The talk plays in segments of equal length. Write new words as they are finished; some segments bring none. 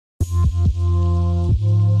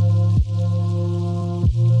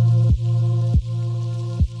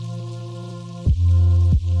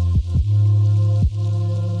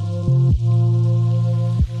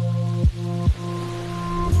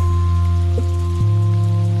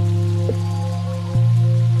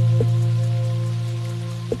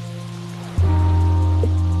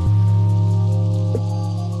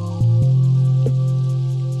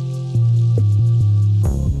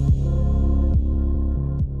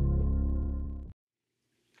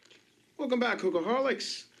Welcome back,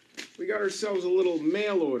 Hookaholics. We got ourselves a little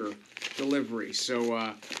mail order delivery.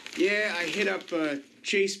 So, yeah, I hit up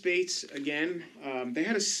Chase Baits again. They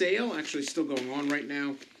had a sale, actually still going on right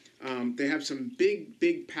now. They have some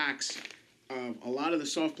big packs of a lot of the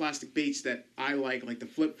soft plastic baits that I like the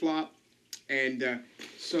flip-flop. And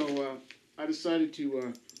so I decided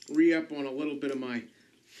to re-up on a little bit of my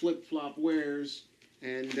flip-flop wares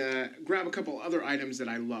and grab a couple other items that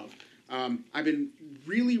I love. I've been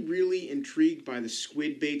really intrigued by the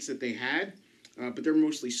squid baits that they had, but they're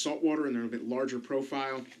mostly saltwater and they're a bit larger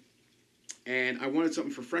profile. And I wanted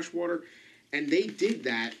something for freshwater, and they did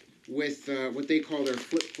that with what they call their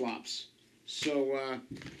flip-flops. So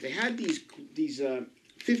they had these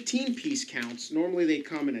 15-piece counts. Normally they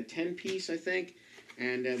come in a 10-piece, I think,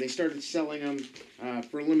 and they started selling them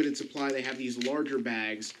for a limited supply. They have these larger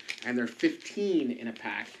bags, and they're 15 in a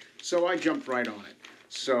pack. So I jumped right on it.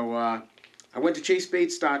 So I went to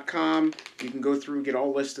chasebaits.com. You can go through, get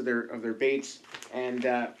all lists of their baits. And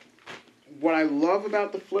what I love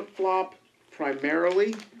about the flip-flop,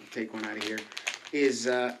 primarily, take one out of here, is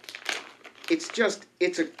it's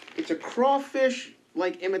a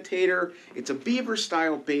crawfish-like imitator. It's a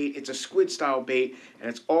beaver-style bait. It's a squid-style bait, and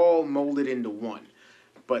it's all molded into one.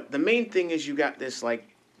 But the main thing is you got this like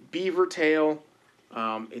beaver tail.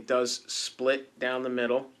 It does split down the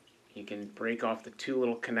middle. You can break off the two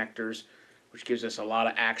little connectors, which gives us a lot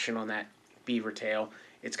of action on that beaver tail.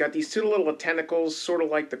 It's got these two little tentacles, sort of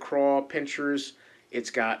like the craw pinchers. It's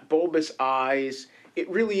got bulbous eyes. It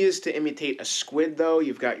really is to imitate a squid, though.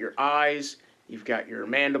 You've got your eyes, you've got your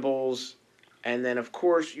mandibles, and then, of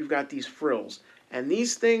course, you've got these frills. And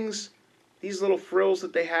these things, these little frills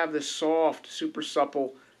that they have, this soft, super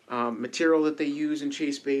supple material that they use in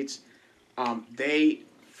chase baits, they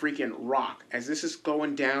freaking rock. As this is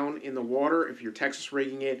going down in the water, if you're Texas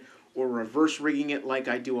rigging it or reverse rigging it like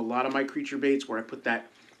I do a lot of my creature baits, where I put that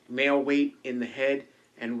male weight in the head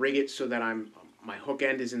and rig it so that my hook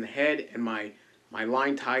end is in the head and my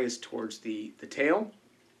line tie is towards the tail.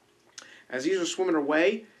 As these are swimming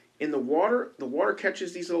away in the water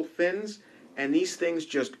catches these little fins, and these things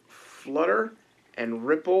just flutter and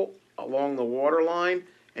ripple along the water line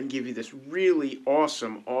and give you this really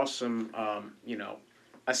awesome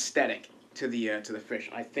aesthetic to the fish.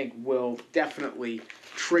 I think will definitely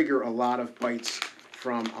trigger a lot of bites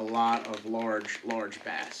from a lot of large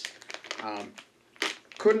bass.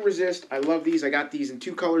 Couldn't resist. I love these. I got these in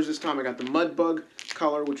two colors this time. I got the mud bug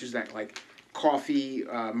color, which is that like coffee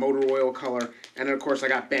motor oil color, and then of course I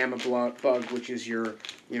got Bama bug, which is your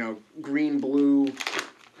green blue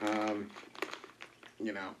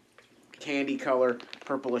candy color,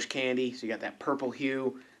 purplish candy. So you got that purple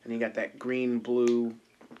hue, and you got that green blue.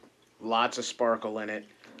 Lots of sparkle in it.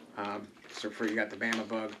 So you got the Bama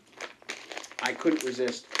bug. I couldn't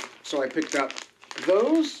resist, so I picked up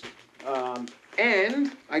those,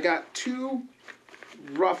 and I got two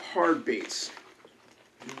rough hard baits.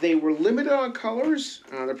 They were limited on colors.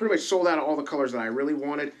 They're pretty much sold out of all the colors that I really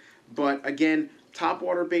wanted. But again,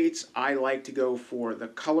 topwater baits, I like to go for the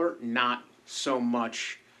color, not so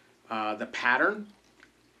much the pattern.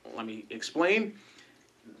 Let me explain.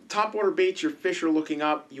 Topwater baits, your fish are looking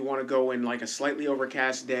up. You want to go in like a slightly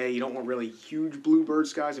overcast day. You don't want really huge bluebird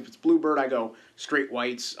skies. If it's bluebird, I go straight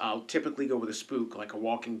whites. I'll typically go with a spook, like a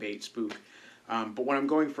walking bait spook. But when I'm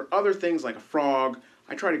going for other things like a frog,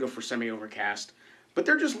 I try to go for semi-overcast. But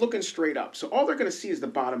they're just looking straight up. So all they're going to see is the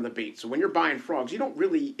bottom of the bait. So when you're buying frogs,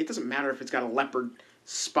 it doesn't matter if it's got a leopard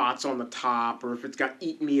spots on the top or if it's got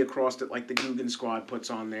eat me across it like the Guggen Squad puts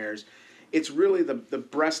on theirs. It's really the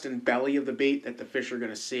breast and belly of the bait that the fish are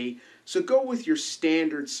going to see. So go with your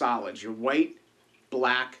standard solids, your white,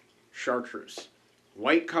 black, chartreuse.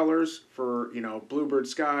 White colors for, bluebird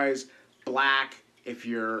skies, black if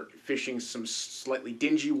you're fishing some slightly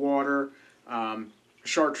dingy water,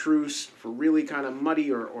 chartreuse for really kind of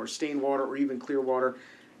muddy or stained water or even clear water.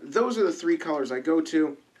 Those are the three colors I go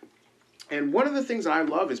to. And one of the things that I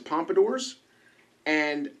love is pompadours,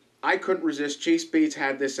 and I couldn't resist. Chase Baits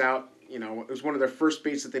had this out. It was one of their first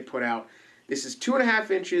baits that they put out. This is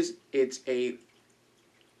 2.5 inches. It's a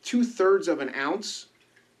 2/3 of an ounce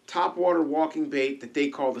topwater walking bait that they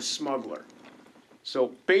call the smuggler.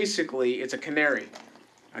 So basically, it's a canary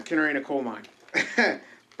in a coal mine.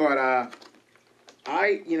 But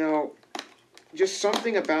just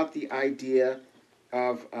something about the idea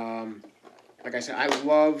of, like I said, I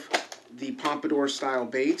love the pompadour style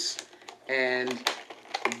baits, and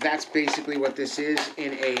that's basically what this is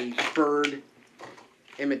in a bird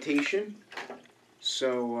imitation.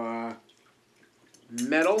 So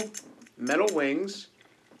metal wings,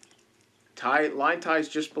 line ties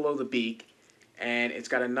just below the beak, and it's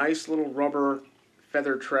got a nice little rubber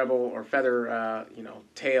feather treble or feather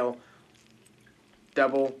tail,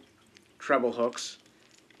 double treble hooks.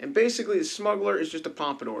 And basically the smuggler is just a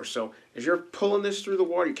pompadour. So as you're pulling this through the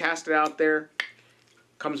water, you cast it out there,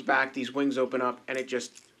 comes back, these wings open up, and it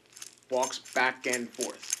just walks back and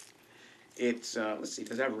forth. It's, let's see,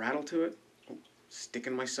 does that have rattle to it? Oh,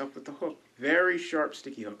 sticking myself with the hook. Very sharp,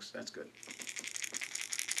 sticky hooks. That's good.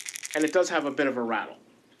 And it does have a bit of a rattle.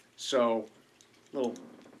 So, little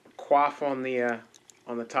quaff on the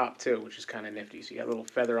top too, which is kind of nifty. So you got a little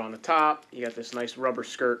feather on the top. You got this nice rubber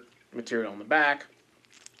skirt material on the back.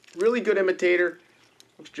 Really good imitator.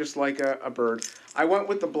 Looks just like a bird. I went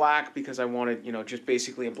with the black because I wanted, just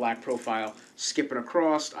basically a black profile skipping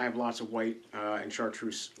across. I have lots of white and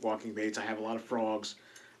chartreuse walking baits. I have a lot of frogs.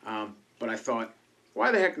 But I thought,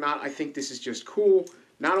 why the heck not? I think this is just cool.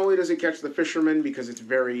 Not only does it catch the fisherman because it's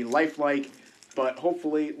very lifelike, but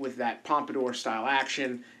hopefully with that pompadour style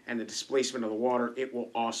action and the displacement of the water, it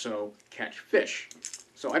will also catch fish.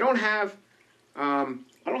 So I do have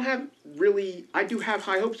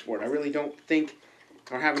high hopes for it. I really don't think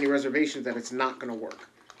or have any reservations that it's not going to work.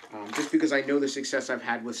 Just because I know the success I've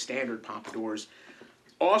had with standard pompadours.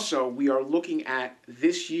 Also, we are looking at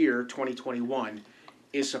this year, 2021,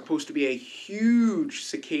 is supposed to be a huge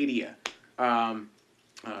cicada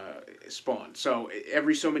spawn. So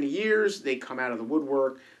every so many years, they come out of the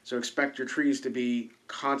woodwork. So expect your trees to be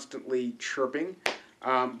constantly chirping.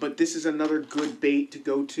 But this is another good bait to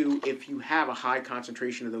go to if you have a high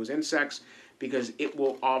concentration of those insects, because it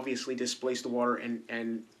will obviously displace the water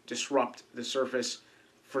and disrupt the surface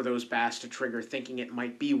for those bass to trigger, thinking it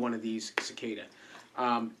might be one of these cicada.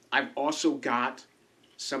 I've also got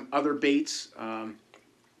some other baits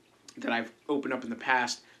that I've opened up in the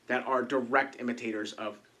past that are direct imitators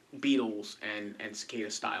of beetles and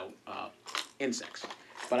cicada-style insects.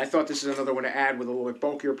 But I thought this is another one to add with a little bit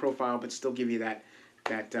bulkier profile, but still give you that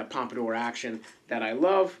pompadour action that I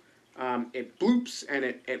love. It bloops and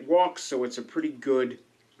it walks, so it's a pretty good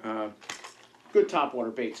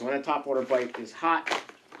topwater bait. So when a topwater bite is hot,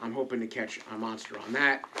 I'm hoping to catch a monster on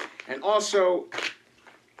that. And also,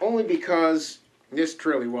 only because, this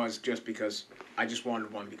truly was just because I just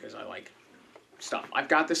wanted one because I like stuff. I've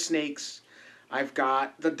got the snakes, I've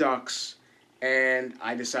got the ducks, and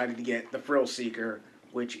I decided to get the frill seeker,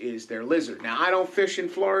 which is their lizard. Now, I don't fish in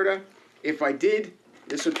Florida. If I did,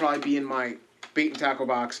 this would probably be in my bait and tackle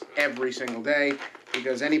box every single day,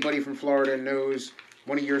 because anybody from Florida knows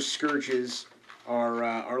one of your scourges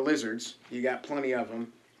are lizards. You got plenty of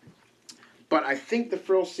them. But I think the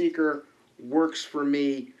frill seeker works for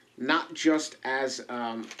me not just as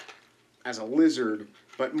a lizard,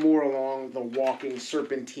 but more along the walking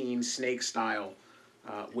serpentine snake style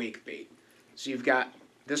wake bait. So you've got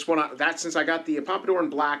this one. Since I got the pompadour in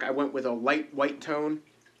black, I went with a light white tone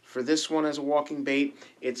for this one as a walking bait.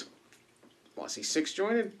 It's, well, let's see, 6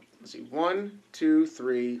 jointed. Let's see, 1, 2,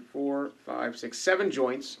 3, 4, 5, 6, 7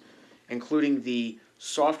 joints, including the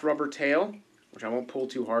soft rubber tail, which I won't pull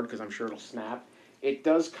too hard because I'm sure it'll snap. It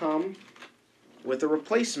does come with a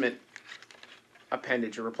replacement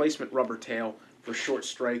appendage, a replacement rubber tail for short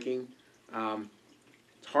striking.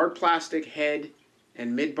 It's hard plastic head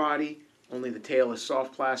and mid body, only the tail is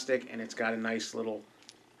soft plastic, and it's got a nice little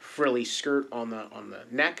frilly skirt on the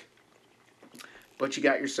neck. But you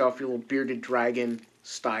got yourself your little bearded dragon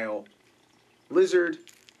style lizard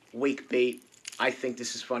wake bait. I think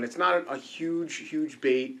this is fun. It's not a huge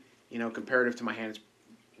bait, comparative to my hand.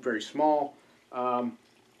 It's very small.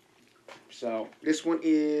 So this one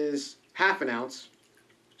is ½ ounce,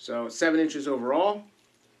 so 7 inches overall.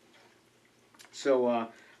 So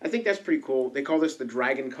I think that's pretty cool. They call this the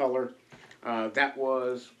dragon color. That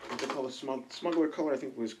was, what they call the smuggler color, I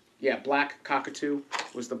think was, black cockatoo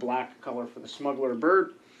was the black color for the smuggler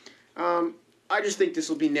bird. I just think this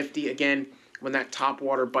will be nifty. Again, when that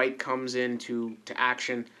topwater bite comes into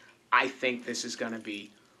action, I think this is going to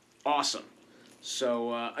be awesome.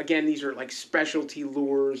 So again, these are like specialty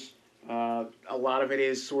lures. A lot of it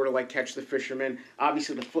is sort of like catch the fisherman.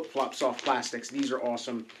 Obviously, the flip-flop soft plastics, these are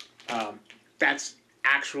awesome. That's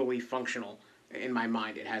actually functional in my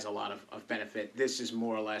mind, it has a lot of benefit. This is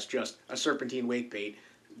more or less just a serpentine wake bait.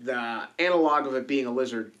 The analog of it being a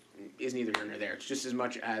lizard is neither here nor there. It's just as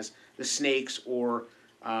much as the snakes or,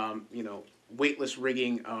 weightless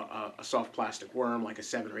rigging a soft plastic worm like a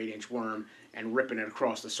 7 or 8 inch worm and ripping it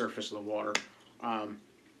across the surface of the water.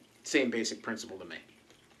 Same basic principle to me.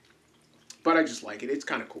 But I just like it. It's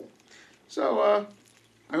kind of cool. So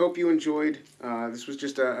I hope you enjoyed. This was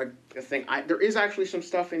just a thing. There is actually some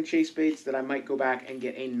stuff in chase baits that I might go back and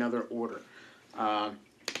get another order. I'm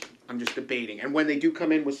just debating. And when they do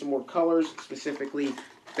come in with some more colors, specifically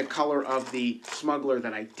the color of the smuggler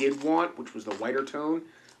that I did want, which was the whiter tone,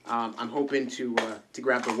 I'm hoping to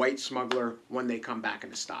grab the white smuggler when they come back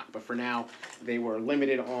into stock. But for now, they were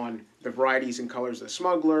limited on the varieties and colors of the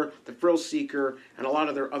smuggler, the frill seeker, and a lot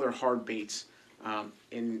of their other hard baits.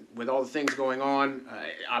 With all the things going on,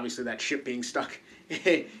 obviously that ship being stuck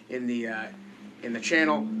in the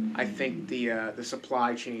channel, I think the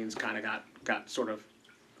supply chains kind of got sort of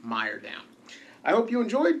mired down. I hope you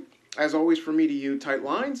enjoyed. As always, from me to you, tight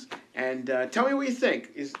lines, and tell me what you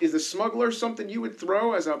think. Is the smuggler something you would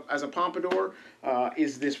throw as a pompadour?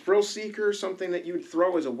 Is this frill seeker something that you would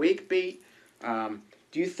throw as a wake bait? Do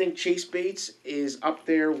you think chase baits is up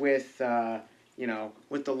there with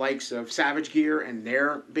with the likes of Savage Gear and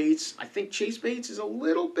their baits? I think chase baits is a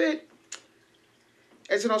little bit.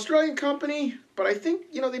 It's an Australian company, but I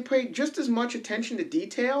think they pay just as much attention to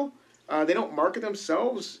detail. They don't market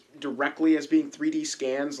themselves directly as being 3D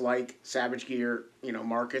scans like Savage Gear,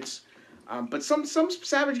 markets. But some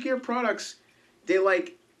Savage Gear products, they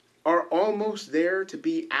are almost there to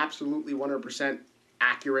be absolutely 100%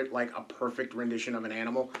 accurate, like a perfect rendition of an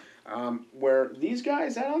animal. Where these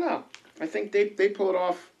guys, I don't know. I think they pull it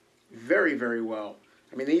off very, very well.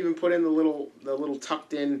 I mean, they even put in the little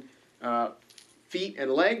tucked in feet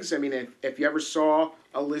and legs. I mean, if you ever saw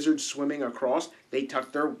a lizard swimming across, they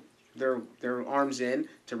tuck their arms in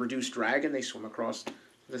to reduce drag, and they swim across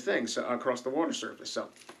the things, across the water surface. So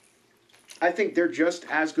I think they're just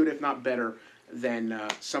as good, if not better, than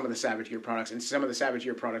some of the Savage Gear products. And some of the Savage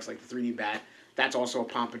Gear products, like the 3D bat, that's also a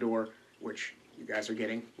pompadour, which you guys are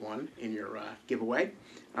getting one in your giveaway.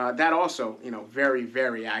 That also, very,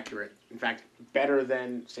 very accurate. In fact, better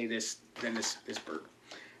than, say, this bird.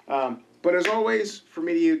 But as always, from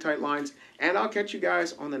me to you, tight lines, and I'll catch you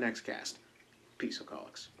guys on the next cast. Peace,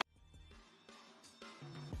 alcoholics.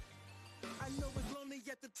 I know it's lonely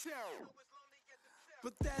at the tail,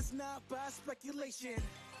 but that's not by speculation.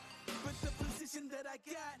 But the position that I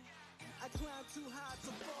got, I climbed too high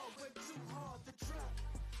to fall, went too hard to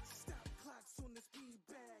drop.